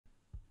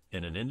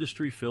In an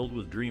industry filled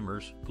with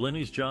dreamers,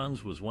 Glynis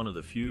Johns was one of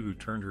the few who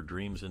turned her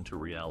dreams into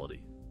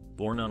reality.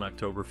 Born on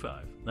October 5,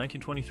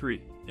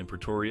 1923, in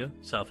Pretoria,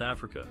 South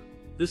Africa,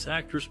 this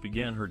actress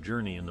began her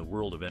journey in the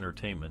world of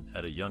entertainment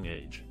at a young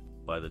age.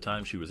 By the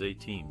time she was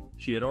 18,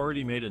 she had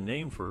already made a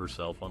name for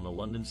herself on the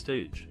London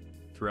stage.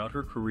 Throughout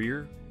her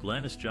career,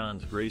 Glynis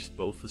Johns graced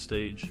both the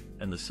stage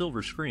and the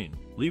silver screen,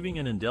 leaving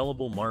an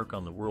indelible mark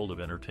on the world of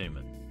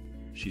entertainment.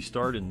 She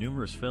starred in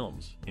numerous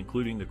films,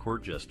 including The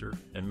Court Jester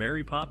and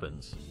Mary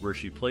Poppins, where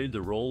she played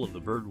the role of the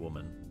Bird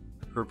Woman.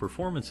 Her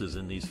performances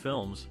in these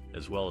films,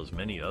 as well as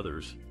many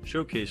others,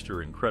 showcased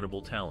her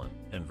incredible talent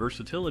and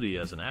versatility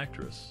as an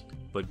actress.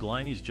 But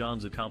Glynis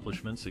Johns'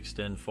 accomplishments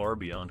extend far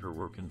beyond her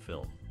work in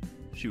film.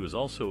 She was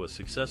also a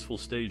successful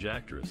stage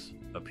actress,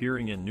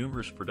 appearing in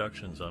numerous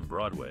productions on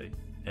Broadway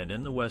and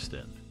in the West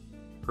End.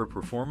 Her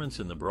performance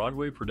in the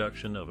Broadway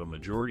production of A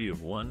Majority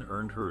of One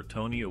earned her a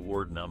Tony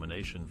Award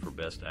nomination for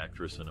Best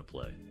Actress in a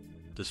Play.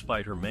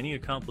 Despite her many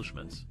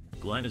accomplishments,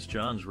 Glynis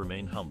Johns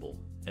remained humble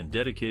and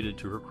dedicated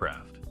to her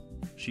craft.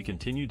 She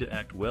continued to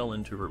act well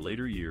into her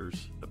later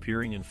years,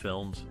 appearing in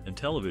films and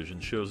television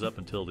shows up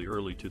until the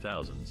early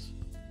 2000s.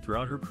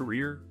 Throughout her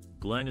career,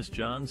 Glynis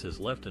Johns has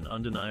left an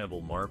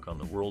undeniable mark on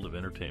the world of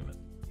entertainment.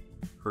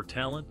 Her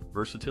talent,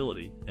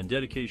 versatility, and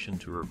dedication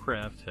to her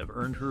craft have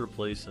earned her a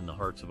place in the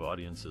hearts of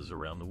audiences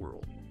around the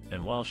world.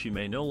 And while she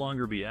may no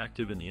longer be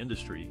active in the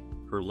industry,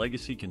 her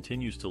legacy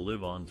continues to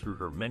live on through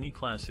her many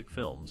classic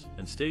films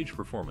and stage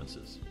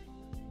performances.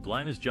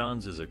 Glynis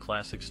Johns is a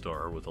classic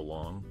star with a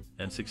long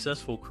and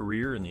successful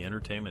career in the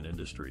entertainment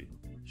industry.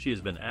 She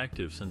has been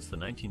active since the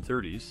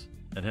 1930s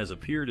and has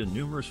appeared in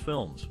numerous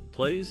films,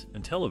 plays,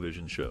 and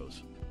television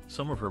shows.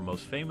 Some of her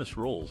most famous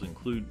roles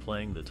include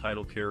playing the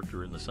title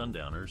character in The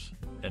Sundowners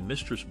and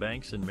Mistress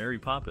Banks in Mary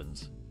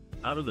Poppins.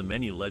 Out of the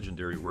many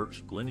legendary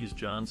works Glynis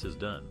Johns has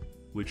done,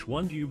 which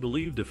one do you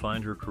believe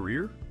defined her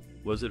career?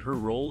 Was it her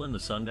role in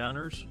The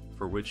Sundowners,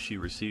 for which she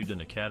received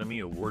an Academy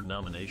Award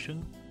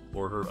nomination?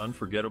 Or her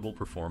unforgettable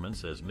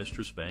performance as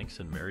Mistress Banks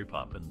in Mary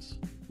Poppins?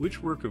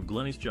 Which work of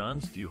Glynis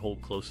Johns do you hold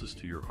closest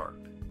to your heart?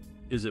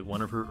 Is it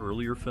one of her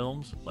earlier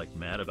films, like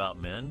Mad About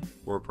Men,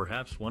 or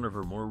perhaps one of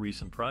her more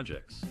recent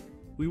projects?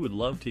 We would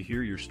love to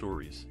hear your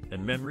stories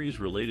and memories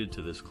related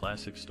to this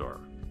classic star.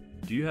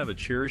 Do you have a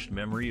cherished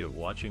memory of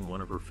watching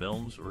one of her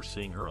films or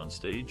seeing her on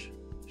stage?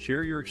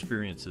 Share your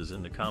experiences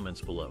in the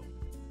comments below.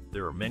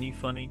 There are many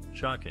funny,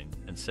 shocking,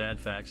 and sad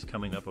facts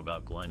coming up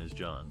about Glynis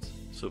Johns,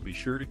 so be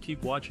sure to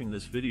keep watching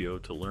this video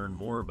to learn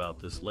more about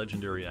this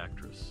legendary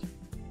actress.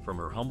 From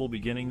her humble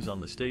beginnings on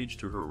the stage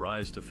to her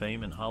rise to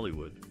fame in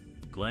Hollywood,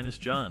 Glynis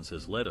Johns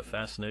has led a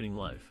fascinating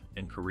life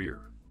and career.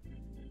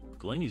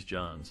 Glynis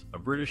Johns, a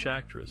British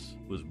actress,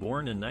 was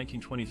born in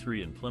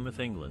 1923 in Plymouth,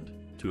 England,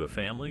 to a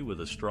family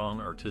with a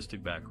strong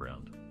artistic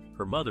background.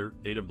 Her mother,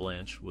 Ada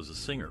Blanche, was a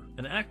singer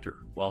and actor,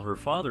 while her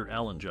father,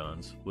 Alan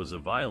Johns, was a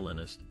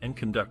violinist and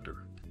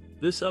conductor.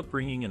 This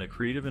upbringing in a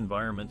creative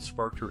environment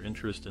sparked her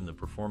interest in the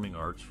performing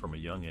arts from a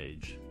young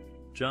age.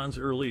 Johns'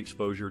 early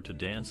exposure to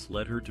dance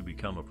led her to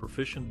become a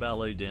proficient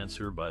ballet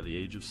dancer by the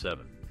age of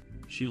 7.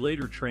 She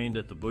later trained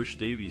at the Bush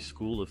Davies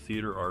School of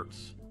Theatre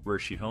Arts, where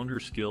she honed her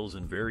skills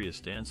in various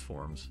dance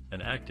forms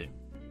and acting.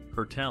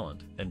 Her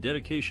talent and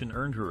dedication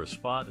earned her a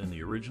spot in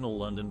the original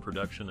London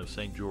production of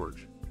St.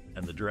 George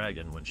and the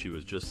Dragon when she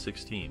was just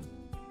 16.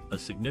 A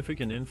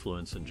significant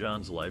influence in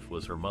Johns' life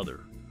was her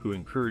mother, who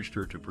encouraged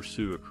her to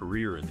pursue a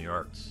career in the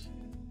arts.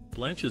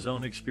 Blanche's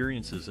own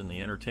experiences in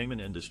the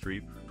entertainment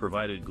industry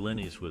provided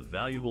Glynis with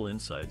valuable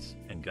insights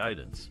and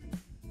guidance.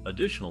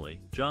 Additionally,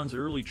 Johns'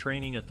 early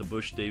training at the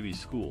Bush Davies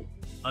School,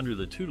 under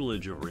the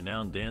tutelage of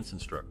renowned dance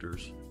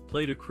instructors,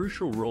 played a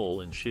crucial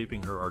role in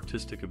shaping her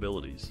artistic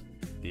abilities.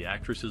 The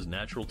actress's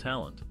natural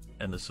talent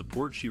and the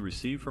support she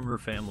received from her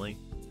family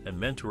and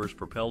mentors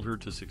propelled her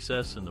to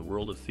success in the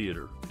world of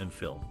theater and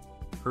film.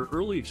 Her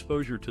early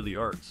exposure to the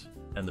arts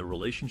and the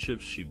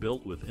relationships she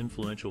built with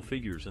influential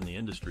figures in the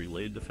industry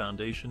laid the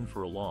foundation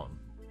for a long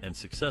and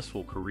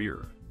successful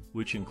career,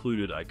 which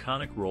included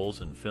iconic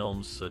roles in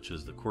films such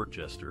as The Court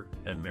Jester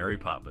and Mary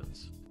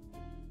Poppins.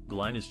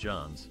 Glynis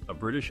Johns, a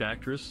British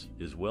actress,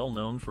 is well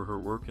known for her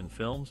work in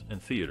films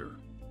and theater.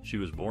 She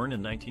was born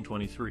in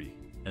 1923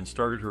 and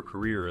started her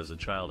career as a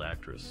child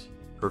actress.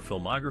 Her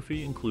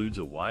filmography includes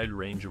a wide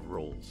range of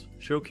roles,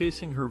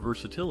 showcasing her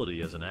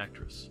versatility as an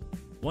actress.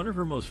 One of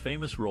her most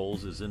famous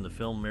roles is in the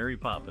film Mary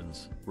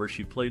Poppins, where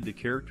she played the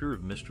character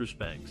of Mistress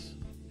Banks.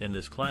 In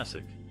this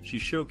classic, she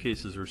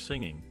showcases her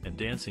singing and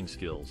dancing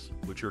skills,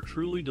 which are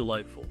truly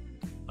delightful.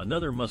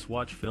 Another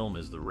must-watch film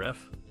is The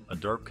Ref, a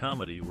dark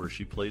comedy where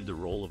she played the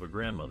role of a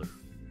grandmother.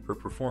 Her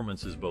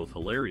performance is both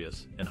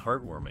hilarious and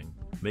heartwarming,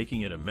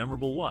 making it a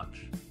memorable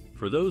watch.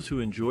 For those who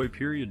enjoy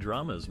period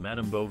dramas,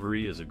 Madame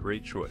Bovary is a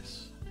great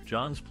choice.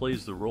 Johns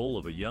plays the role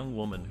of a young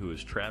woman who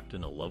is trapped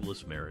in a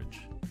loveless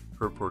marriage.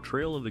 Her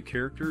portrayal of the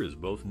character is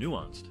both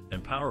nuanced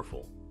and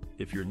powerful.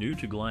 If you're new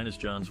to Glynis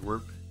Johns'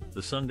 work,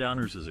 The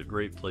Sundowners is a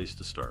great place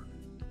to start.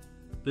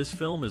 This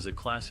film is a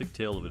classic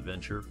tale of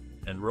adventure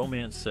and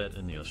romance set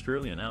in the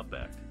Australian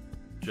outback.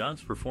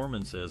 Johns'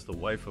 performance as the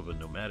wife of a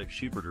nomadic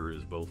sheepherder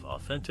is both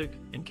authentic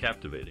and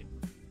captivating.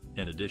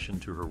 In addition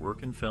to her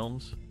work in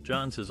films,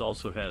 Johns has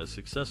also had a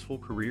successful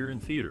career in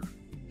theater.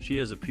 She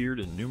has appeared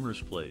in numerous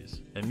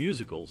plays and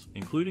musicals,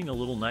 including A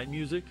Little Night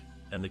Music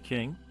and The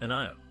King and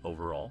I.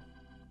 Overall,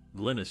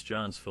 Glynis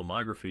Johns'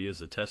 filmography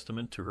is a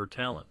testament to her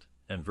talent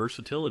and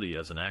versatility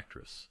as an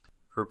actress.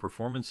 Her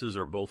performances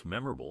are both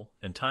memorable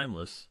and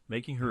timeless,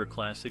 making her a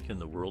classic in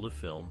the world of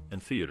film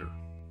and theater.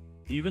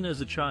 Even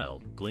as a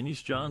child,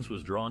 Glynis Johns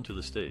was drawn to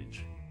the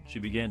stage. She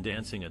began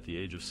dancing at the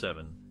age of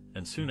 7,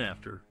 and soon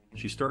after,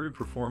 she started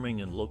performing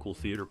in local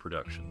theater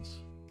productions.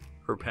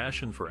 Her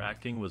passion for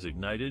acting was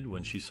ignited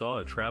when she saw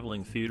a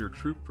traveling theater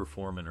troupe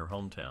perform in her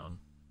hometown.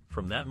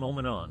 From that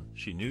moment on,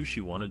 she knew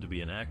she wanted to be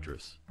an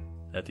actress.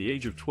 At the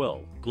age of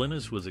 12,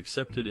 Glynis was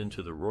accepted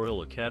into the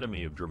Royal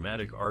Academy of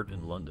Dramatic Art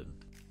in London.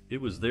 It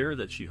was there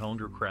that she honed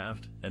her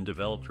craft and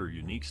developed her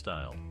unique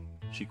style.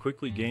 She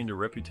quickly gained a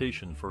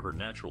reputation for her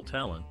natural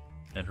talent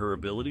and her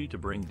ability to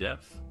bring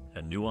depth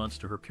and nuance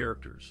to her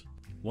characters.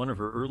 One of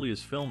her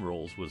earliest film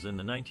roles was in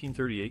the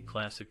 1938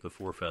 classic The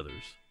Four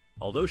Feathers.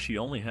 Although she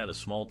only had a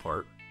small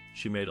part,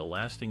 she made a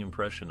lasting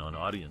impression on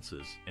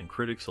audiences and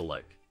critics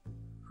alike.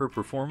 Her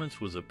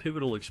performance was a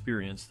pivotal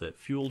experience that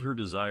fueled her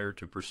desire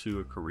to pursue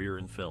a career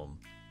in film.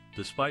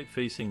 Despite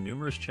facing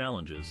numerous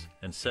challenges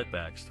and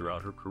setbacks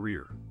throughout her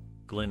career,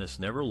 Glynis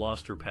never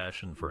lost her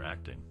passion for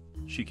acting.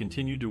 She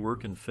continued to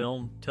work in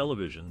film,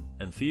 television,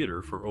 and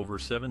theater for over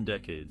 7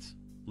 decades,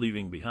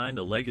 leaving behind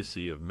a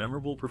legacy of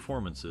memorable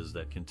performances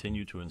that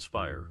continue to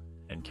inspire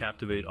and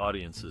captivate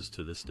audiences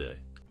to this day.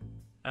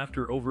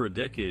 After over a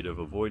decade of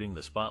avoiding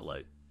the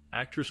spotlight,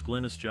 actress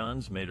Glynis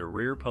Johns made a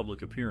rare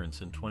public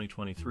appearance in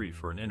 2023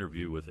 for an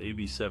interview with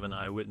AB7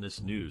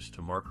 Eyewitness News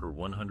to mark her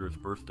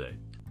 100th birthday.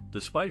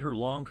 Despite her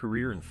long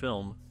career in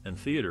film and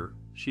theater,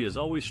 she has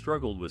always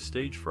struggled with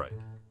stage fright.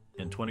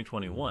 In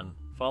 2021,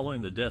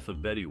 following the death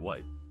of Betty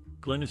White,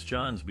 Glynis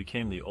Johns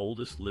became the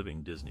oldest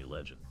living Disney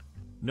legend.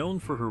 Known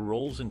for her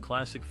roles in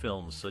classic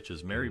films such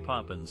as Mary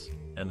Poppins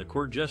and The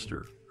Court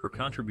Jester, her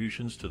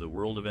contributions to the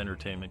world of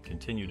entertainment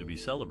continue to be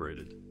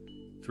celebrated.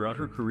 Throughout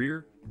her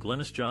career,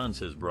 Glynis Johns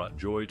has brought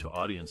joy to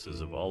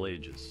audiences of all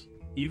ages.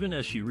 Even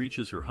as she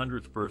reaches her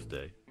 100th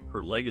birthday,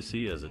 her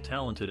legacy as a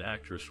talented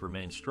actress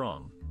remains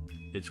strong.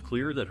 It's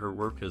clear that her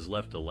work has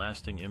left a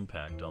lasting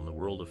impact on the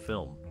world of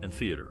film and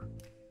theater.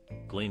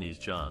 Glynis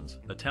Johns,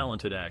 a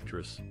talented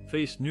actress,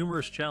 faced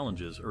numerous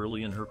challenges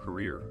early in her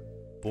career.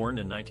 Born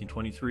in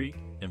 1923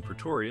 in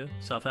Pretoria,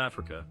 South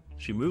Africa,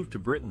 she moved to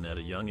Britain at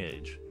a young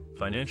age.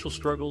 Financial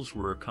struggles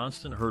were a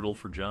constant hurdle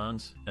for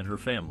Johns and her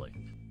family.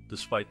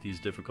 Despite these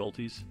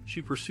difficulties,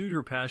 she pursued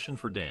her passion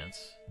for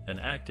dance and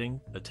acting,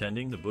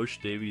 attending the Bush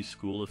Davies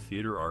School of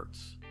Theatre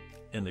Arts.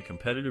 In the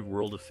competitive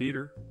world of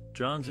theater,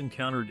 Johns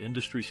encountered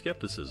industry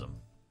skepticism.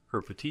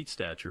 Her petite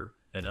stature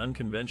and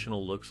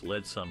unconventional looks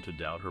led some to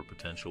doubt her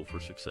potential for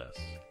success.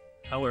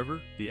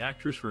 However, the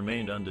actress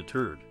remained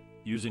undeterred.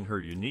 Using her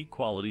unique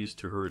qualities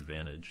to her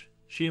advantage,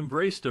 she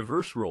embraced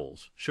diverse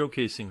roles,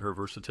 showcasing her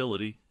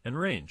versatility and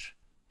range.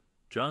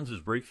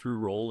 Johns' breakthrough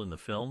role in the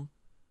film,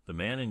 The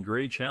Man in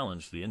Grey,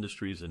 challenged the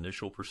industry's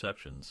initial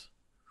perceptions.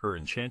 Her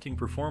enchanting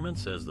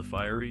performance as the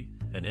fiery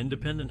and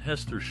independent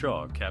Hester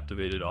Shaw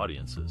captivated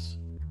audiences.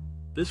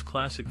 This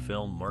classic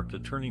film marked a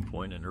turning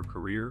point in her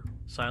career,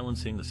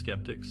 silencing the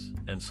skeptics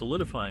and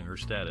solidifying her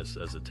status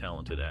as a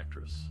talented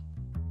actress.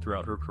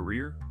 Throughout her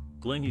career,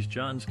 Glynis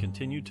Johns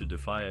continued to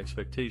defy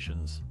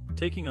expectations,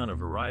 taking on a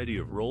variety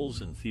of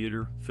roles in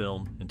theater,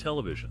 film, and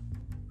television.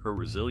 Her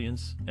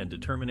resilience and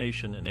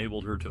determination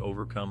enabled her to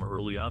overcome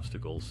early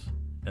obstacles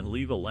and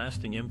leave a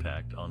lasting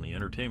impact on the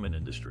entertainment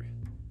industry.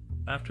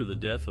 After the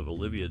death of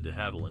Olivia de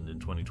Havilland in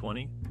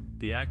 2020,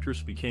 the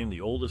actress became the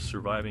oldest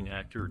surviving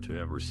actor to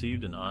have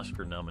received an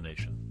Oscar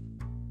nomination.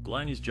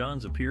 Glynis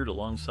Johns appeared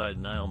alongside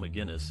Niall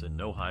McGuinness in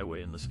No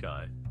Highway in the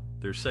Sky,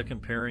 their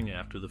second pairing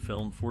after the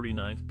film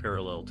 49th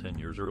Parallel 10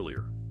 years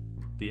earlier.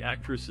 The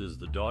actress is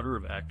the daughter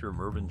of actor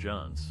Mervyn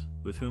Johns,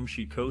 with whom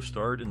she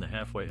co-starred in The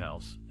Halfway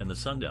House and The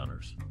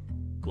Sundowners.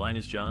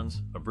 Glynis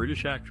Johns, a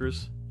British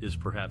actress, is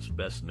perhaps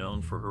best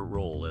known for her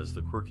role as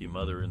the quirky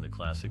mother in the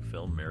classic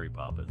film Mary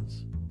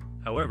Poppins.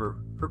 However,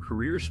 her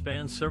career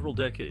spanned several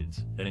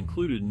decades and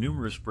included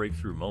numerous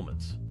breakthrough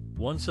moments.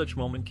 One such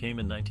moment came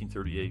in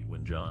 1938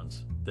 when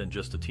Johns, then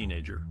just a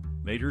teenager,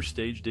 made her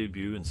stage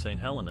debut in St.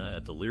 Helena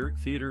at the Lyric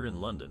Theatre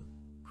in London.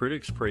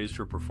 Critics praised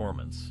her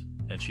performance,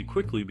 and she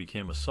quickly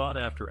became a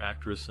sought-after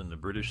actress in the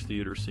British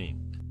theatre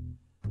scene.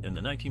 In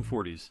the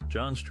 1940s,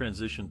 Johns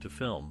transitioned to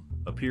film,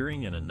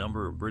 appearing in a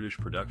number of British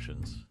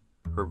productions.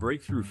 Her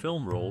breakthrough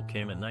film role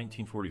came in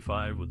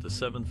 1945 with The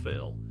Seventh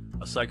Veil,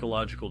 a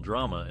psychological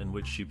drama in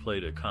which she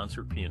played a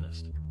concert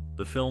pianist.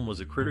 The film was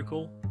a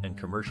critical and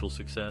commercial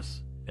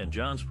success, and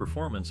Johns'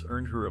 performance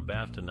earned her a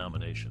BAFTA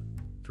nomination.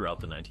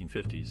 Throughout the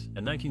 1950s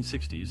and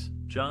 1960s,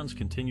 Johns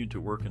continued to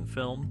work in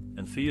film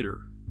and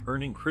theater,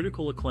 earning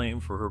critical acclaim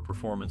for her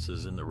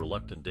performances in The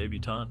Reluctant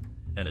Debutante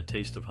and A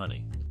Taste of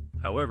Honey.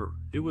 However,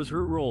 it was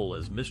her role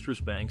as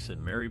Mistress Banks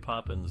in Mary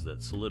Poppins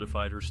that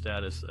solidified her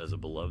status as a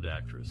beloved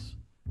actress.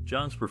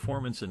 Johns'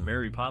 performance in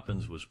Mary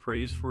Poppins was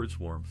praised for its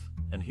warmth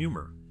and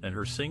humor, and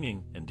her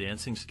singing and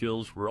dancing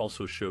skills were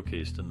also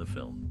showcased in the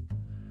film.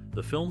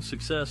 The film's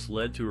success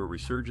led to a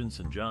resurgence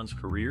in Johns'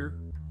 career,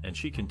 and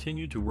she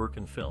continued to work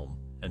in film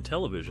and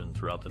television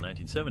throughout the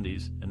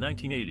 1970s and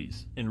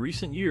 1980s. In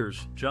recent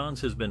years,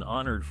 Johns has been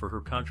honored for her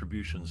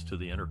contributions to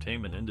the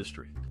entertainment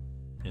industry.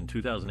 In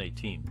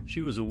 2018,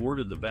 she was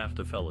awarded the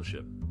BAFTA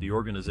Fellowship, the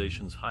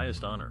organization's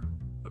highest honor.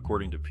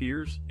 According to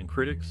peers and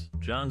critics,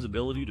 Johns'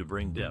 ability to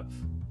bring depth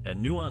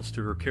and nuance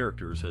to her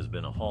characters has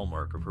been a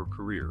hallmark of her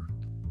career.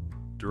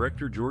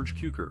 Director George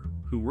Cukor,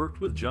 who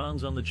worked with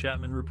Johns on The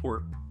Chapman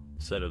Report,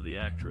 said of the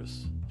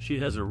actress, "She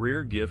has a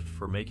rare gift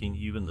for making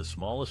even the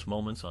smallest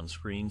moments on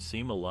screen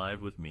seem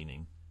alive with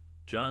meaning."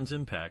 Johns'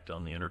 impact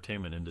on the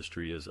entertainment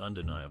industry is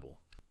undeniable.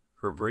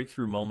 Her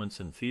breakthrough moments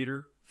in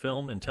theater,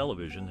 film, and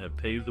television have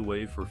paved the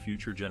way for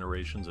future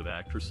generations of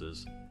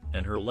actresses,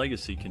 and her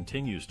legacy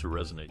continues to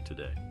resonate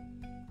today.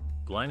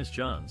 Glynis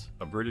Johns,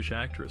 a British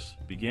actress,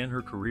 began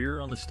her career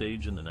on the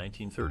stage in the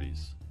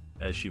 1930s.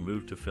 As she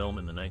moved to film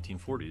in the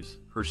 1940s,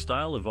 her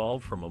style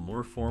evolved from a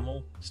more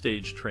formal,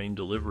 stage-trained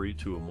delivery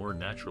to a more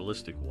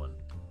naturalistic one.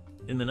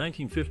 In the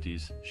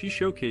 1950s, she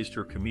showcased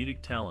her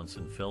comedic talents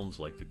in films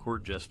like The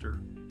Court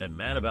Jester and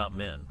Mad About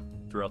Men.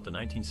 Throughout the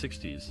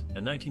 1960s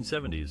and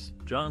 1970s,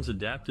 Johns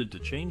adapted to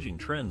changing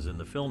trends in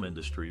the film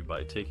industry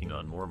by taking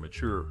on more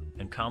mature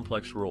and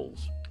complex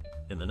roles.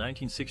 In the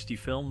 1960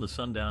 film The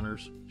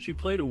Sundowners, she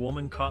played a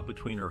woman caught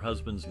between her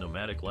husband's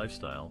nomadic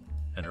lifestyle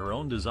and her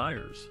own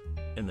desires.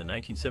 In the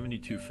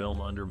 1972 film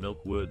Under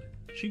Milk Wood,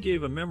 she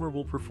gave a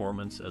memorable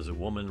performance as a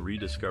woman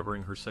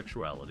rediscovering her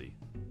sexuality.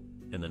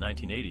 In the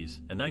 1980s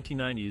and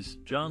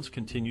 1990s, Johns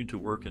continued to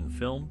work in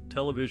film,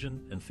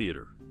 television, and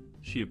theater.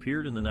 She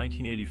appeared in the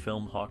 1980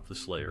 film Hawk the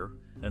Slayer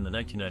and the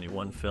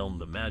 1991 film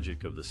The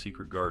Magic of the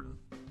Secret Garden.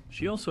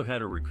 She also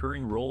had a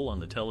recurring role on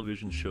the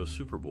television show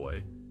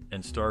Superboy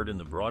and starred in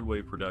the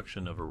Broadway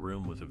production of A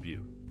Room with a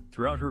View.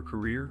 Throughout her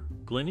career,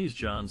 Glynis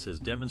Johns has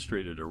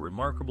demonstrated a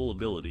remarkable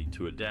ability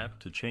to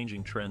adapt to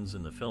changing trends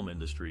in the film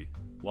industry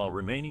while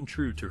remaining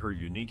true to her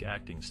unique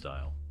acting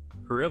style.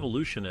 Her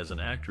evolution as an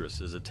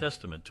actress is a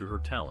testament to her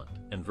talent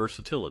and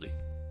versatility.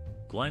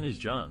 Glynis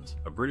Johns,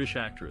 a British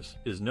actress,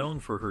 is known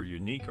for her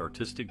unique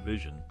artistic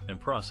vision and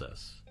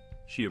process.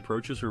 She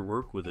approaches her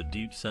work with a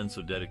deep sense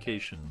of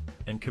dedication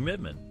and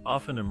commitment,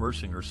 often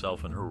immersing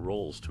herself in her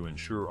roles to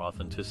ensure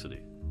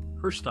authenticity.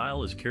 Her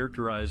style is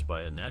characterized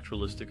by a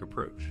naturalistic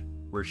approach,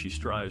 where she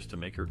strives to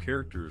make her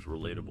characters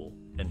relatable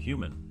and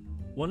human.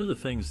 One of the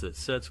things that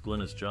sets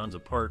Glynis Johns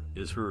apart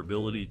is her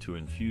ability to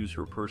infuse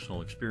her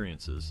personal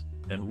experiences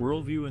and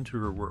worldview into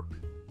her work.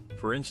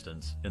 For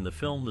instance, in the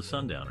film The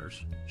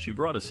Sundowners, she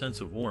brought a sense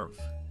of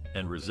warmth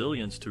and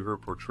resilience to her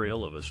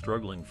portrayal of a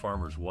struggling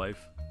farmer's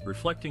wife,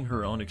 reflecting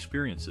her own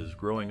experiences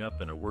growing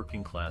up in a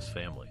working-class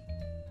family.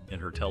 In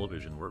her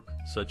television work,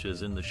 such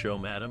as in the show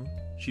Madam,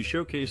 she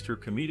showcased her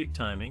comedic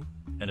timing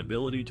and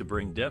ability to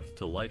bring depth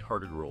to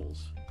light-hearted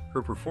roles.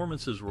 Her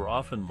performances were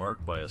often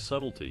marked by a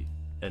subtlety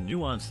and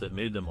nuance that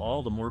made them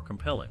all the more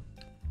compelling.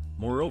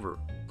 Moreover,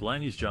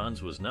 Glynis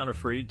Johns was not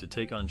afraid to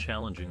take on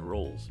challenging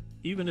roles,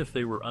 even if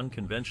they were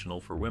unconventional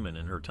for women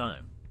in her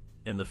time.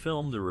 In the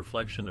film The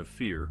Reflection of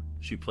Fear,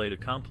 she played a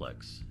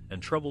complex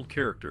and troubled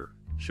character,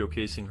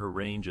 showcasing her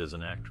range as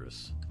an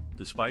actress.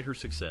 Despite her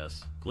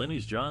success,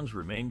 Glynis Johns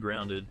remained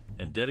grounded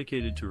and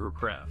dedicated to her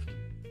craft.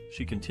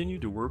 She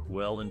continued to work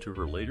well into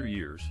her later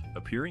years,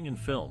 appearing in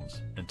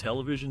films and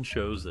television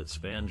shows that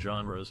span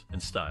genres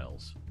and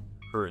styles.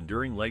 Her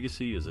enduring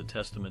legacy is a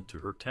testament to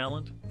her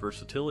talent,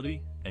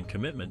 versatility, and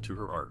commitment to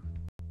her art.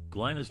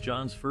 Glynis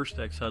Johns' first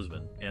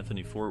ex-husband,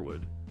 Anthony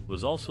Forwood,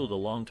 was also the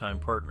longtime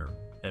partner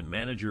and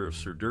manager of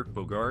Sir Dirk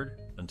Bogarde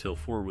until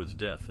Forwood's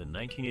death in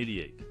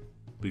 1988.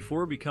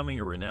 Before becoming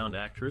a renowned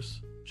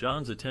actress,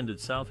 Johns attended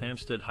South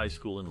Hampstead High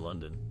School in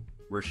London,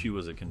 where she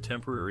was a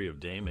contemporary of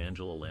Dame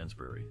Angela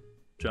Lansbury.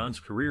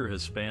 Johns' career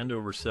has spanned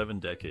over 7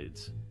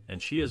 decades,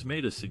 and she has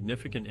made a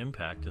significant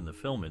impact in the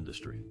film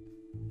industry.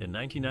 In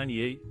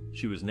 1998,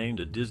 she was named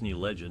a Disney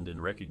legend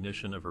in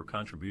recognition of her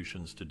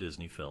contributions to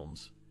Disney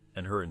films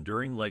and her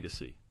enduring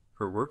legacy.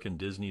 Her work in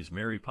Disney's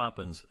Mary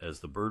Poppins as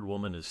the Bird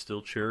Woman is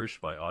still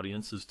cherished by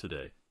audiences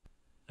today.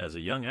 As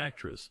a young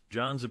actress,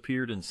 Johns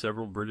appeared in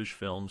several British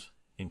films,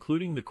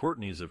 including The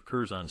Courtneys of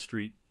Curzon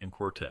Street and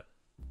Quartet.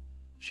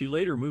 She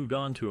later moved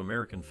on to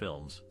American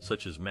films,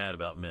 such as Mad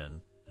About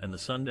Men and The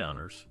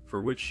Sundowners,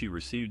 for which she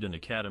received an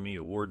Academy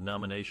Award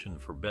nomination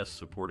for Best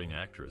Supporting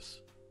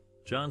Actress.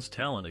 Johns'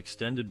 talent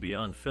extended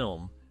beyond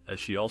film, as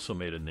she also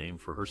made a name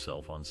for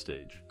herself on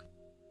stage.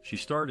 She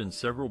starred in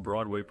several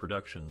Broadway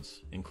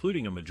productions,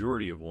 including A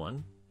Majority of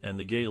One and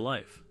The Gay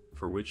Life,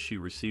 for which she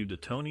received a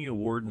Tony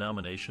Award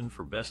nomination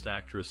for Best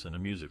Actress in a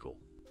Musical.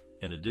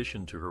 In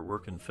addition to her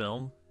work in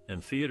film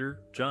and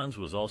theater, Johns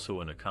was also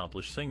an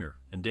accomplished singer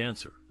and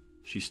dancer.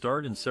 She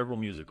starred in several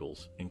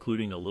musicals,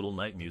 including A Little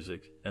Night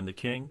Music and The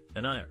King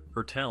and I.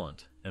 Her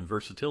talent and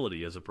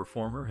versatility as a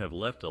performer have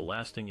left a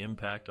lasting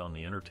impact on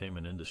the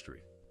entertainment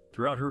industry.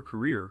 Throughout her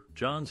career,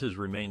 Johns has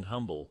remained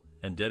humble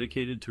and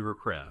dedicated to her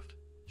craft.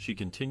 She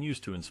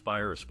continues to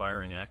inspire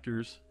aspiring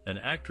actors and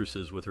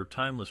actresses with her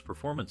timeless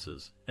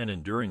performances and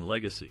enduring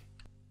legacy.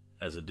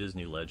 As a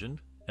Disney legend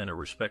and a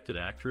respected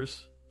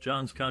actress,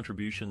 Johns'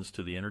 contributions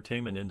to the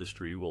entertainment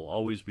industry will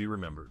always be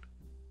remembered.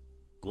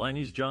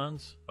 Glynis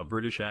Johns, a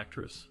British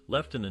actress,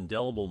 left an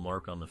indelible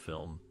mark on the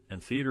film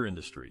and theater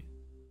industry.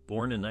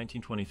 Born in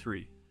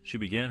 1923, she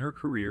began her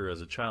career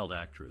as a child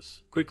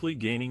actress, quickly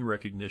gaining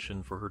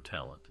recognition for her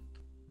talent.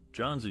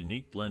 Johns'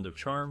 unique blend of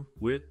charm,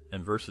 wit,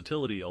 and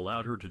versatility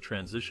allowed her to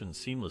transition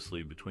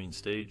seamlessly between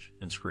stage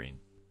and screen.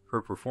 Her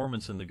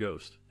performance in The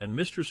Ghost and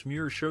Mistress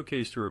Muir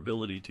showcased her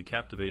ability to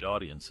captivate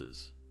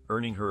audiences,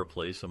 earning her a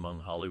place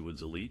among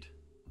Hollywood's elite.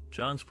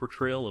 Johns'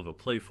 portrayal of a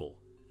playful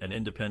and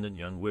independent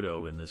young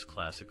widow in this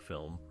classic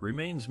film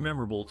remains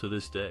memorable to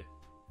this day.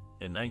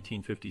 In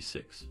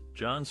 1956,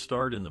 Johns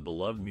starred in the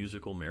beloved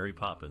musical Mary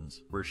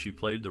Poppins, where she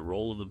played the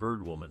role of the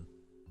Bird Woman.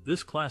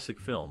 This classic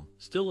film,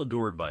 still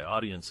adored by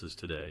audiences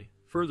today,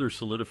 further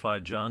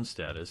solidified Johns'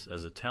 status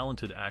as a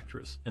talented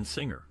actress and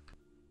singer.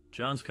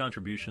 Johns'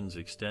 contributions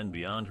extend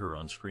beyond her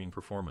on-screen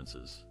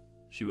performances.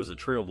 She was a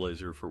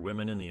trailblazer for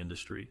women in the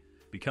industry,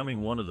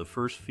 becoming one of the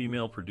first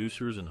female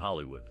producers in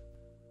Hollywood.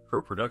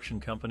 Her production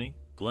company,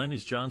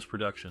 Glynis Johns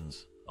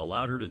Productions,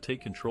 allowed her to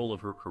take control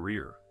of her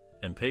career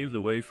and pave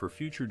the way for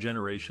future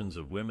generations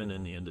of women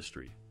in the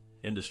industry.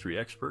 Industry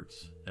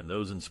experts and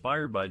those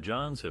inspired by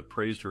Johns have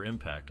praised her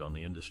impact on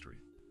the industry.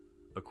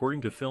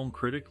 According to film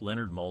critic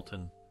Leonard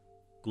Maltin,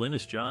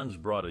 Glynis Johns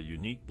brought a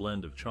unique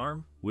blend of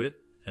charm, wit,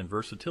 and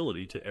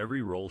versatility to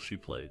every role she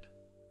played.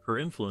 Her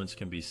influence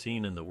can be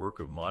seen in the work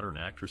of modern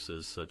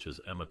actresses such as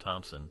Emma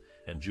Thompson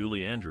and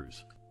Julie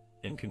Andrews.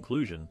 In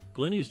conclusion,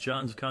 Glynis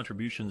Johns'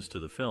 contributions to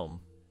the film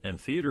and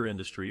theater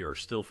industry are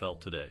still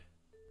felt today.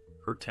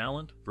 Her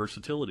talent,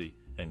 versatility,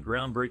 and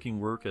groundbreaking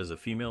work as a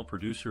female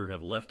producer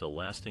have left a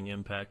lasting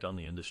impact on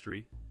the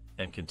industry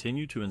and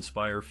continue to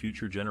inspire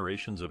future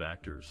generations of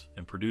actors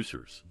and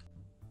producers.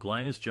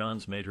 Glynis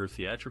Johns made her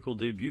theatrical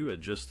debut at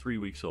just 3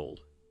 weeks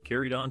old,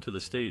 carried on to the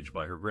stage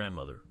by her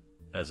grandmother.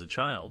 As a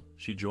child,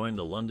 she joined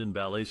the London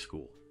Ballet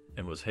School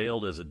and was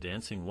hailed as a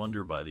dancing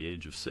wonder by the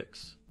age of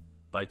 6.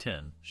 By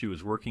 10, she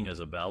was working as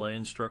a ballet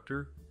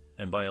instructor,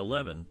 and by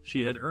 11,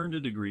 she had earned a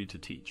degree to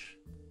teach.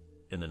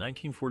 In the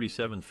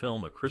 1947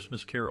 film A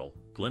Christmas Carol,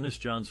 Glynis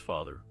Johns'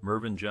 father,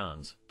 Mervyn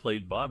Johns,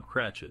 played Bob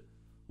Cratchit,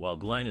 while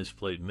Glynis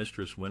played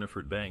Mistress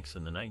Winifred Banks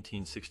in the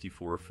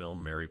 1964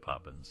 film Mary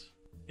Poppins.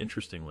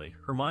 Interestingly,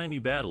 Hermione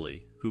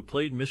Baddeley, who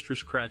played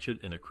Mistress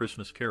Cratchit in A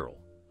Christmas Carol,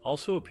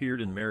 also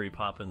appeared in Mary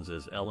Poppins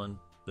as Ellen,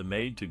 the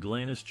maid to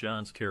Glynis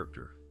Johns'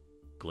 character.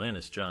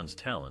 Glynis Johns'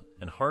 talent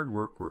and hard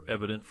work were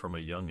evident from a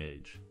young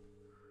age.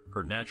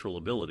 Her natural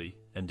ability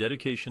and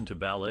dedication to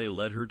ballet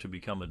led her to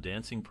become a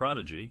dancing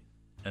prodigy,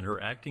 and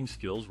her acting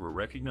skills were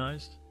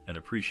recognized and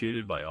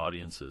appreciated by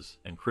audiences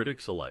and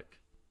critics alike.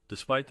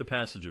 Despite the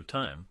passage of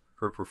time,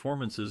 her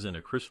performances in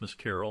A Christmas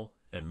Carol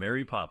and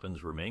Mary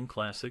Poppins remain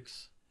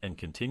classics and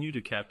continue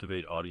to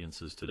captivate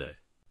audiences today.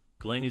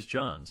 Glynis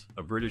Johns,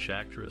 a British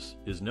actress,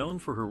 is known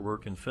for her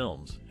work in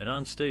films and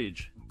on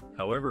stage.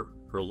 However,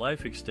 her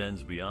life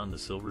extends beyond the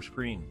silver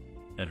screen,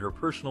 and her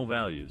personal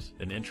values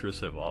and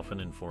interests have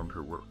often informed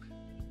her work.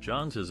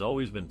 Johns has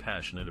always been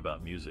passionate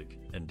about music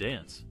and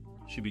dance.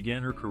 She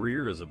began her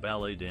career as a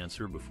ballet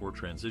dancer before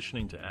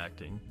transitioning to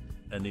acting,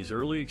 and these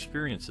early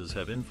experiences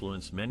have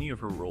influenced many of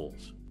her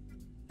roles.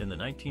 In the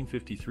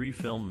 1953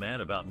 film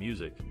Mad About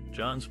Music,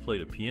 Johns played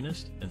a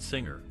pianist and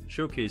singer,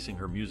 showcasing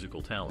her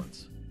musical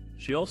talents.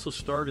 She also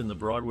starred in the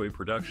Broadway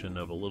production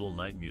of A Little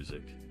Night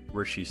Music,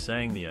 where she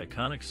sang the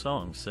iconic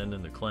song Send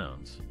in the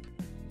Clowns.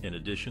 In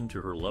addition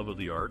to her love of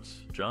the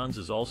arts, Johns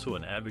is also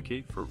an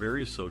advocate for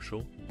various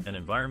social and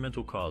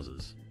environmental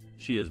causes.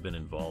 She has been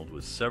involved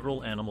with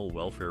several animal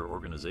welfare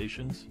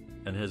organizations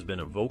and has been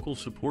a vocal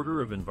supporter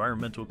of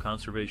environmental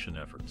conservation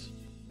efforts.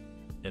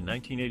 In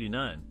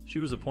 1989, she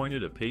was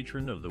appointed a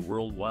patron of the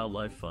World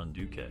Wildlife Fund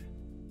Nukie.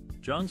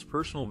 Johns'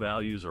 personal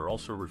values are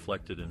also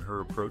reflected in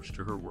her approach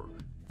to her work.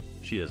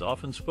 She has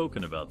often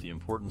spoken about the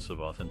importance of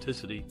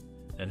authenticity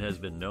and has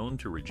been known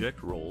to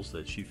reject roles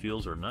that she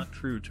feels are not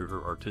true to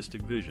her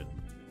artistic vision.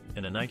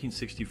 In a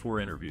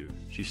 1964 interview,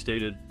 she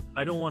stated,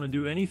 "I don't want to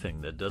do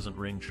anything that doesn't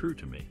ring true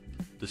to me."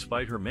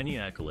 Despite her many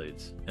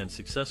accolades and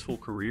successful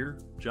career,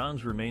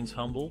 Johns remains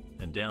humble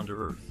and down to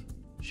earth.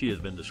 She has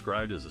been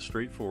described as a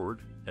straightforward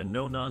and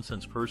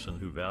no-nonsense person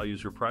who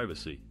values her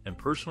privacy and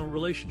personal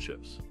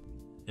relationships.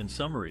 In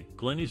summary,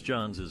 Glynis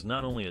Johns is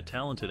not only a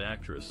talented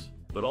actress,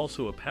 but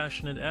also a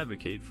passionate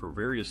advocate for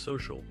various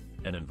social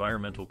and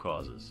environmental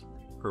causes.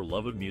 Her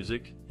love of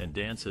music and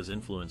dance has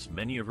influenced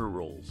many of her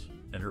roles,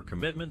 and her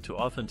commitment to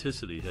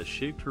authenticity has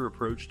shaped her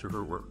approach to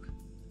her work.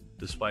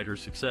 Despite her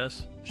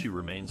success, she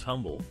remains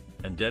humble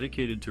and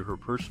dedicated to her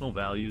personal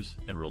values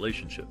and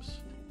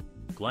relationships.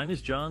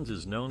 Glynis Johns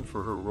is known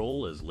for her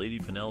role as Lady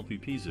Penelope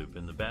Peasoop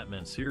in the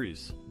Batman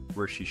series,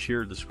 where she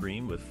shared the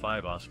screen with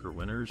 5 Oscar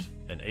winners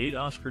and 8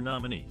 Oscar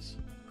nominees.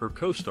 Her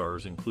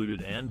co-stars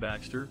included Anne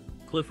Baxter,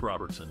 Cliff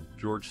Robertson,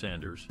 George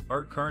Sanders,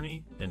 Art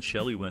Carney, and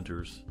Shelley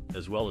Winters,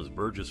 as well as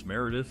Burgess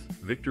Meredith,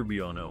 Victor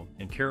Buono,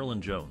 and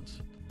Carolyn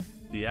Jones.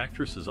 The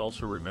actress is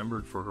also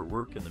remembered for her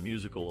work in the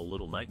musical A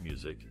Little Night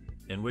Music,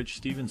 in which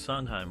Stephen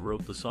Sondheim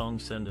wrote the song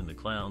Send in the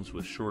Clowns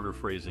with shorter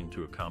phrasing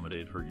to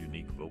accommodate her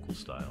unique vocal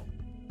style.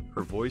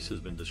 Her voice has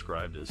been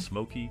described as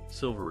smoky,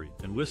 silvery,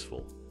 and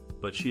wistful,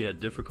 but she had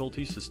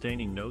difficulty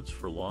sustaining notes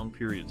for long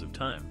periods of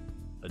time.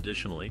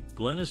 Additionally,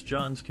 Glynis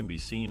Johns can be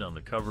seen on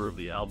the cover of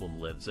the album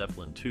Led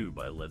Zeppelin II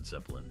by Led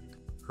Zeppelin.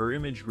 Her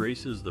image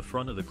graces the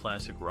front of the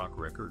classic rock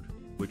record,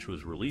 which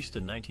was released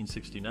in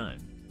 1969,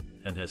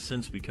 and has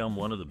since become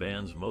one of the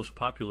band's most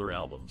popular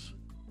albums.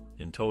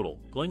 In total,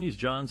 Glynis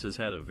Johns has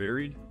had a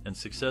varied and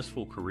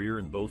successful career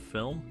in both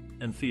film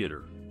and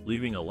theater,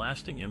 leaving a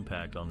lasting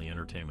impact on the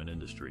entertainment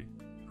industry.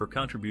 Her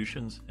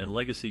contributions and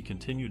legacy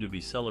continue to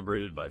be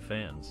celebrated by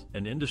fans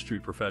and industry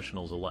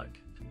professionals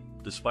alike.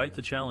 Despite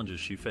the challenges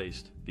she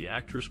faced, the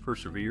actress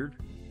persevered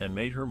and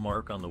made her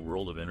mark on the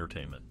world of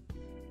entertainment.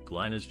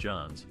 Glynis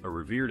Johns, a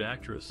revered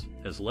actress,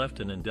 has left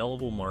an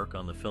indelible mark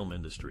on the film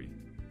industry.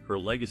 Her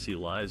legacy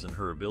lies in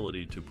her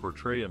ability to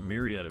portray a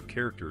myriad of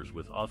characters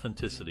with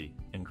authenticity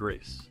and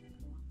grace.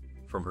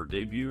 From her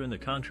debut in The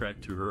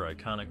Contract to her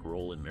iconic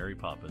role in Mary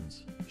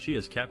Poppins, she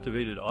has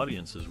captivated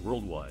audiences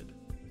worldwide.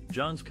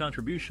 Johns'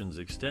 contributions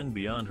extend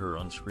beyond her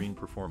on-screen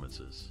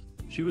performances.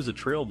 She was a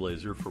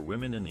trailblazer for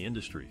women in the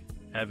industry,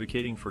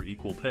 advocating for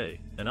equal pay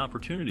and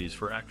opportunities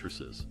for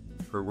actresses.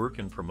 Her work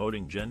in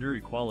promoting gender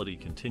equality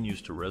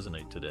continues to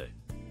resonate today.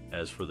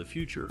 As for the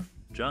future,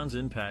 Johns'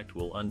 impact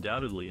will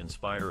undoubtedly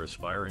inspire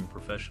aspiring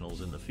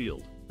professionals in the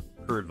field.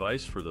 Her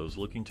advice for those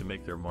looking to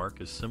make their mark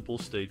is simple: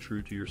 stay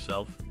true to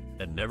yourself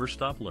and never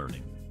stop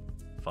learning.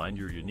 Find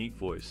your unique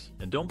voice,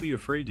 and don't be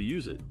afraid to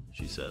use it,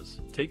 she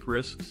says. Take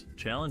risks,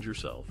 challenge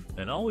yourself,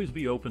 and always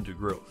be open to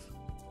growth.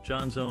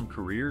 Johns' own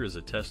career is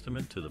a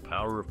testament to the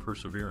power of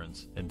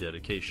perseverance and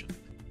dedication.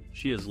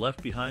 She has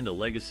left behind a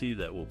legacy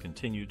that will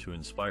continue to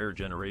inspire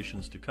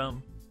generations to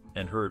come,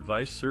 and her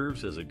advice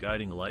serves as a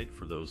guiding light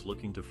for those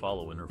looking to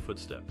follow in her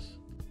footsteps.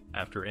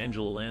 After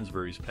Angela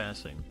Lansbury's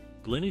passing,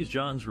 Glynis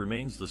Johns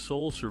remains the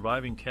sole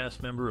surviving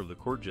cast member of The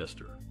Court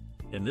Jester.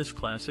 In this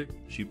classic,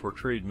 she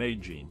portrayed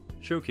Maid Jean,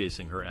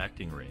 showcasing her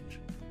acting range.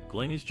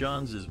 Glynis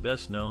Johns is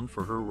best known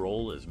for her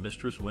role as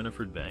Mistress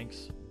Winifred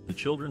Banks, the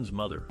children's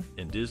mother,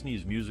 in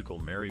Disney's musical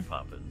Mary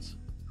Poppins.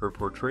 Her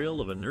portrayal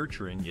of a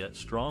nurturing yet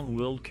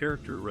strong-willed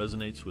character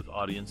resonates with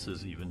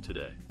audiences even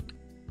today.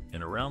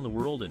 In Around the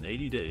World in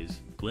 80 Days,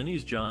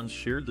 Glynis Johns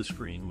shared the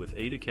screen with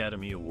 8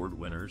 Academy Award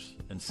winners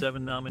and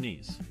 7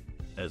 nominees.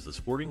 As the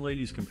sporting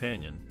lady's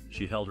companion,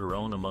 she held her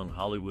own among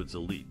Hollywood's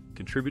elite,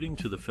 contributing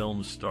to the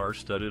film's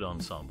star-studded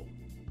ensemble.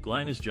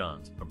 Glynis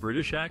Johns, a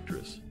British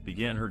actress,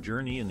 began her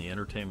journey in the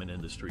entertainment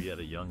industry at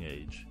a young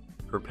age.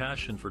 Her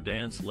passion for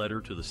dance led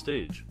her to the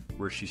stage,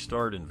 where she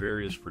starred in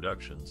various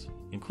productions,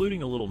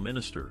 including A Little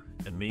Minister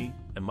and Me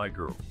and My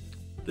Girl.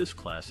 This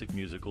classic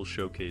musical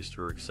showcased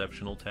her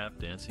exceptional tap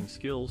dancing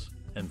skills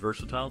and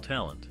versatile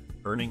talent,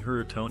 earning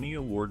her a Tony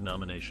Award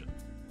nomination.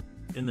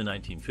 In the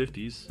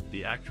 1950s,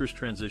 the actress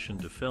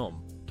transitioned to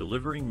film,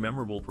 delivering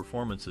memorable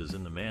performances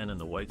in The Man in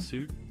the White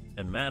Suit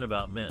and Mad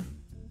About Men.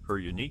 Her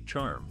unique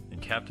charm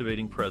and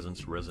captivating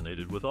presence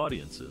resonated with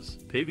audiences,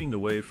 paving the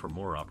way for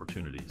more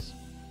opportunities.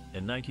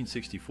 In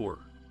 1964,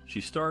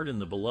 she starred in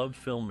the beloved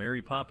film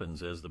Mary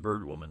Poppins as the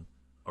Birdwoman,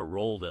 a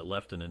role that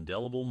left an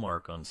indelible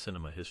mark on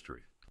cinema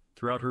history.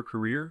 Throughout her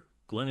career,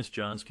 Glynis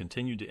Johns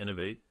continued to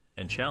innovate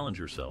and challenge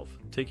herself,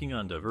 taking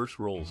on diverse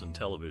roles in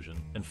television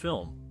and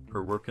film.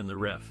 Her work in The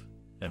Ref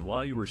and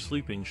While You Were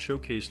Sleeping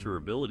showcased her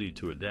ability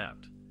to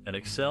adapt and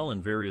excel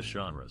in various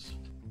genres.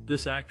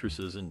 This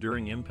actress's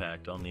enduring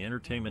impact on the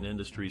entertainment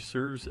industry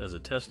serves as a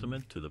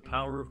testament to the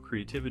power of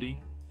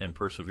creativity and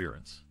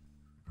perseverance.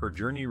 Her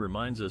journey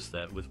reminds us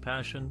that with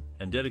passion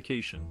and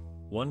dedication,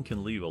 one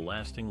can leave a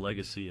lasting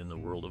legacy in the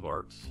world of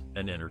arts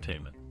and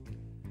entertainment.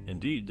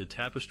 Indeed, the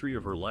tapestry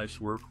of her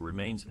life's work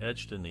remains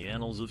etched in the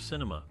annals of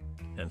cinema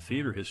and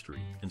theater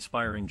history,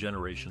 inspiring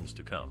generations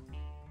to come.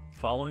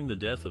 Following the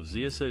death of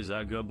Zsa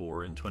Zsa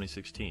Gabor in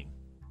 2016,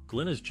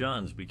 Glynis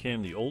Johns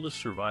became the oldest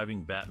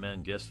surviving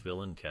Batman guest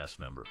villain cast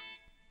member.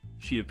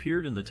 She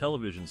appeared in the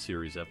television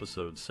series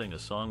episode Sing a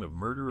Song of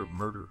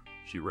Murder,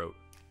 she wrote,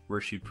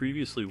 where she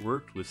previously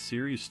worked with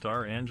series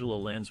star Angela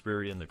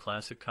Lansbury in the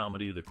classic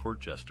comedy The Court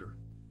Jester.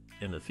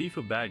 In The Thief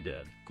of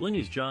Baghdad,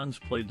 Glynis Johns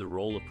played the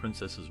role of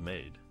Princess's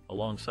maid,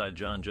 alongside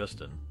John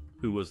Justin,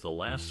 who was the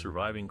last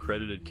surviving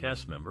credited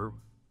cast member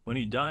when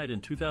he died in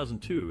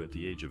 2002 at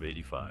the age of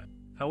 85.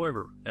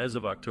 However, as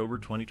of October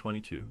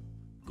 2022,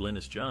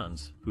 Glynis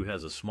Johns, who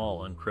has a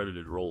small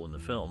uncredited role in the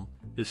film,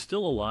 is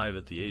still alive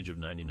at the age of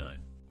 99.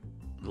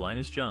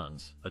 Glynis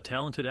Johns, a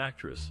talented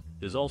actress,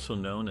 is also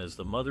known as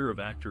the mother of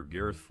actor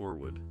Gareth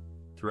Forwood.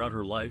 Throughout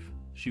her life,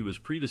 she was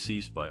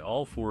predeceased by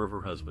all 4 of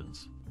her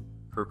husbands.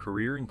 Her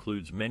career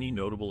includes many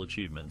notable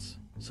achievements,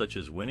 such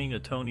as winning a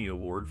Tony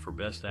Award for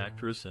Best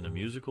Actress in a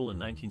Musical in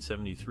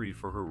 1973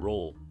 for her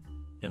role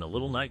in A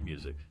Little Night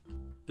Music.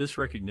 This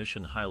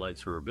recognition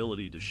highlights her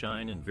ability to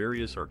shine in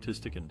various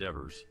artistic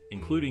endeavors,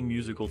 including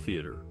musical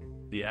theater.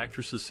 The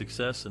actress's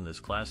success in this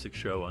classic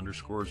show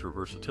underscores her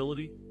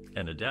versatility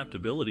and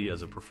adaptability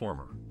as a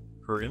performer.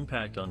 Her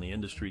impact on the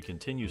industry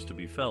continues to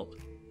be felt,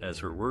 as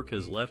her work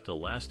has left a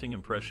lasting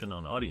impression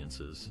on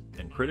audiences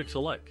and critics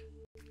alike.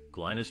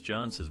 Glynis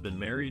Johns has been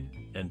married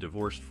and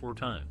divorced 4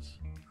 times.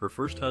 Her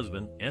first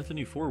husband,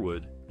 Anthony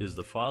Forwood, is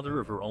the father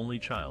of her only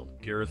child,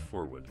 Gareth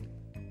Forwood.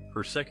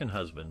 Her second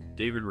husband,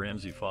 David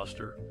Ramsey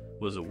Foster,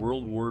 was a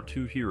World War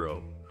II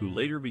hero who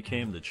later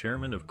became the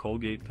chairman of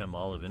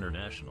Colgate-Palmolive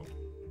International.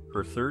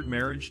 Her third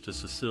marriage to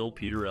Cecile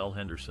Peter L.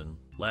 Henderson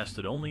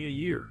lasted only a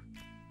year.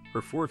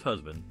 Her fourth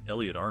husband,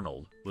 Elliot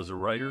Arnold, was a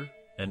writer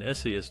and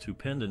essayist who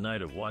penned A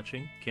Night of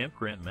Watching, Camp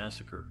Grant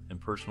Massacre, and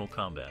Personal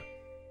Combat.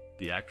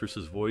 The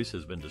actress's voice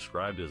has been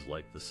described as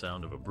like the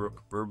sound of a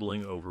brook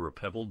burbling over a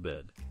pebbled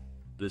bed.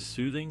 This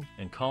soothing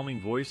and calming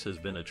voice has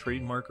been a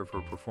trademark of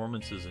her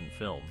performances in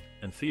film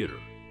and theater.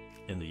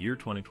 In the year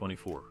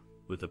 2024,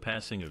 with the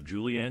passing of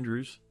Julie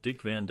Andrews,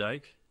 Dick Van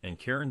Dyke, and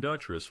Karen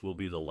Duchess will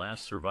be the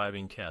last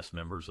surviving cast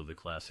members of the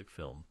classic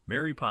film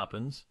Mary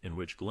Poppins, in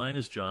which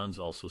Glynis Johns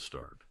also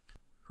starred.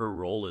 Her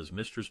role as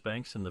Mistress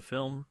Banks in the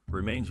film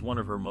remains one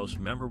of her most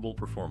memorable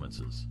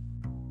performances.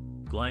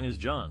 Glynis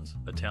Johns,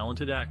 a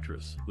talented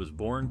actress, was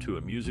born to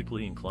a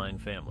musically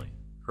inclined family.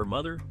 Her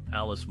mother,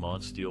 Alice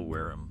Maud Steele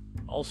Wareham,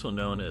 also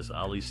known as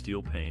Ali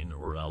Steele Payne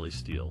or Ali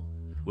Steele,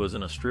 was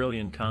an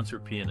Australian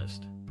concert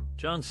pianist.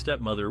 Johns'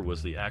 stepmother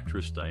was the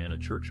actress Diana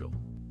Churchill.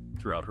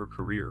 Throughout her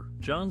career,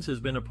 Johns has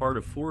been a part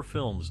of 4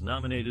 films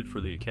nominated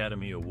for the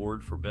Academy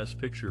Award for Best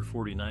Picture: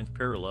 49th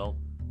Parallel,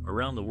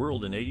 Around the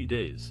World in 80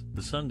 Days,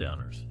 The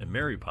Sundowners, and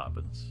Mary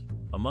Poppins.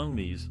 Among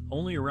these,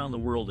 only Around the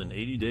World in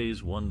 80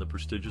 Days won the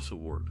prestigious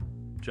award.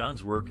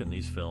 Johns' work in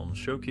these films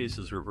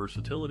showcases her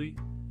versatility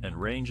and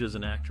range as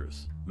an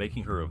actress,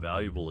 making her a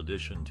valuable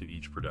addition to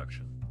each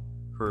production.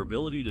 Her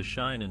ability to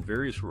shine in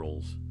various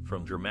roles,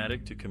 from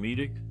dramatic to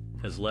comedic,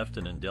 has left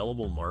an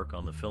indelible mark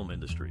on the film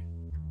industry.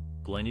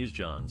 Glynis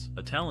Johns,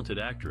 a talented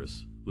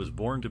actress, was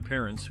born to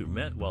parents who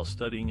met while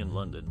studying in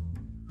London.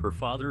 Her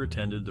father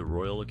attended the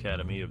Royal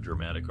Academy of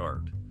Dramatic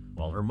Art,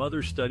 while her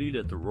mother studied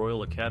at the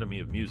Royal Academy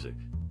of Music.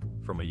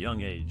 From a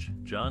young age,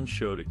 Johns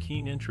showed a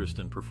keen interest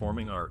in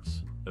performing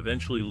arts,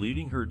 eventually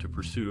leading her to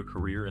pursue a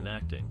career in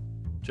acting.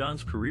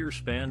 Johns' career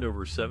spanned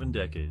over 7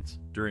 decades,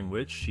 during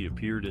which she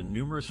appeared in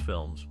numerous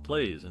films,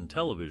 plays, and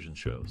television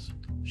shows.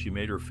 She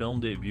made her film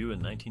debut in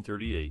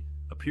 1938,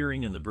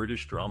 appearing in the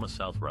British drama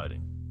South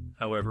Riding.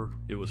 However,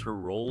 it was her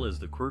role as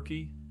the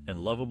quirky and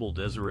lovable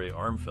Desiree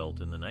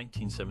Armfeldt in the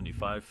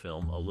 1975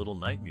 film A Little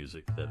Night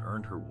Music that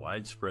earned her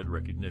widespread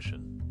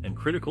recognition and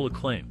critical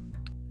acclaim.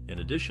 In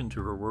addition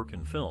to her work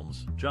in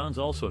films, Johns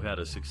also had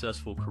a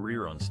successful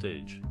career on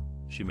stage.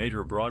 She made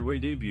her Broadway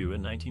debut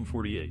in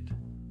 1948,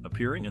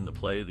 appearing in the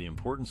play The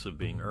Importance of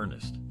Being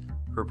Earnest.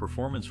 Her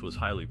performance was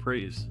highly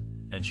praised,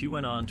 and she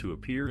went on to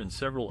appear in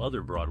several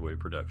other Broadway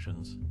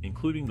productions,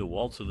 including The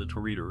Waltz of the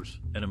Toreadors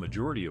and A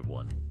Majority of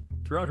One.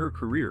 Throughout her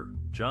career,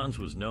 Johns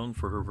was known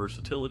for her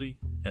versatility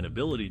and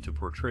ability to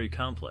portray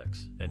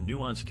complex and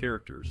nuanced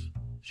characters.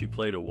 She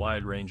played a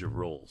wide range of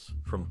roles,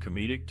 from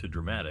comedic to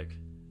dramatic,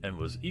 and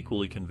was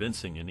equally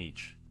convincing in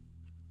each.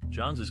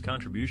 Johns'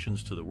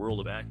 contributions to the world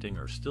of acting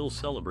are still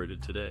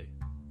celebrated today.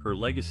 Her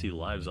legacy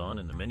lives on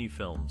in the many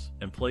films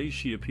and plays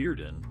she appeared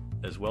in,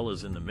 as well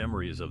as in the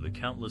memories of the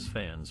countless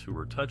fans who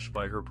were touched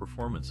by her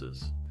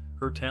performances.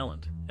 Her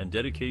talent and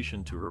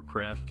dedication to her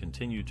craft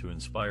continue to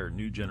inspire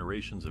new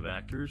generations of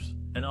actors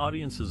and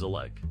audiences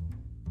alike.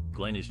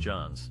 Glynis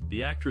Johns,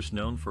 the actress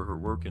known for her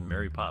work in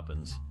Mary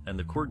Poppins and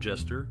The Court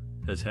Jester,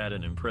 has had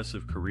an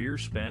impressive career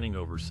spanning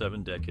over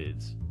 7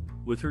 decades.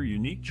 With her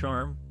unique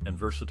charm and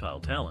versatile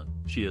talent,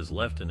 she has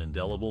left an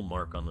indelible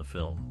mark on the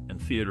film and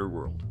theater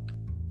world.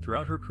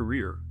 Throughout her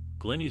career,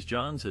 Glynis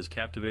Johns has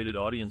captivated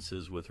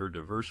audiences with her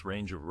diverse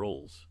range of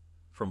roles.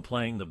 From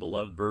playing the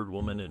beloved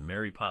birdwoman in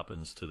Mary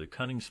Poppins to the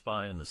cunning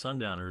spy in The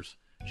Sundowners,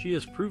 she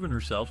has proven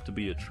herself to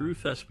be a true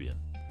thespian.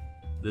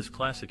 This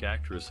classic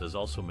actress has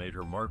also made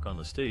her mark on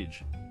the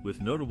stage,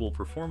 with notable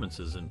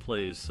performances in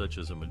plays such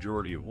as A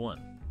Majority of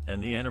One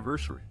and The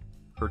Anniversary.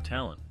 Her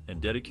talent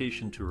and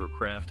dedication to her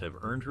craft have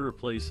earned her a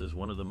place as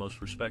one of the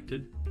most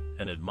respected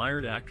and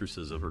admired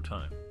actresses of her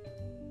time.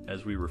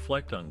 As we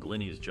reflect on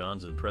Glynis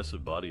Johns'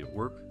 impressive body of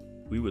work,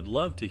 we would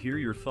love to hear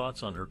your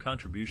thoughts on her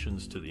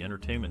contributions to the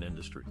entertainment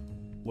industry.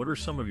 What are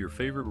some of your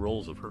favorite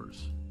roles of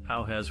hers?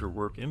 How has her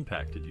work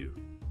impacted you?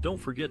 Don't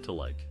forget to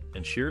like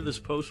and share this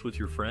post with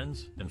your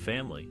friends and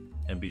family,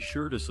 and be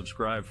sure to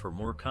subscribe for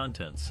more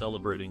content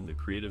celebrating the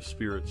creative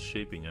spirits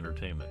shaping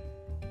entertainment.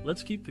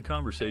 Let's keep the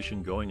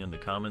conversation going in the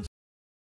comments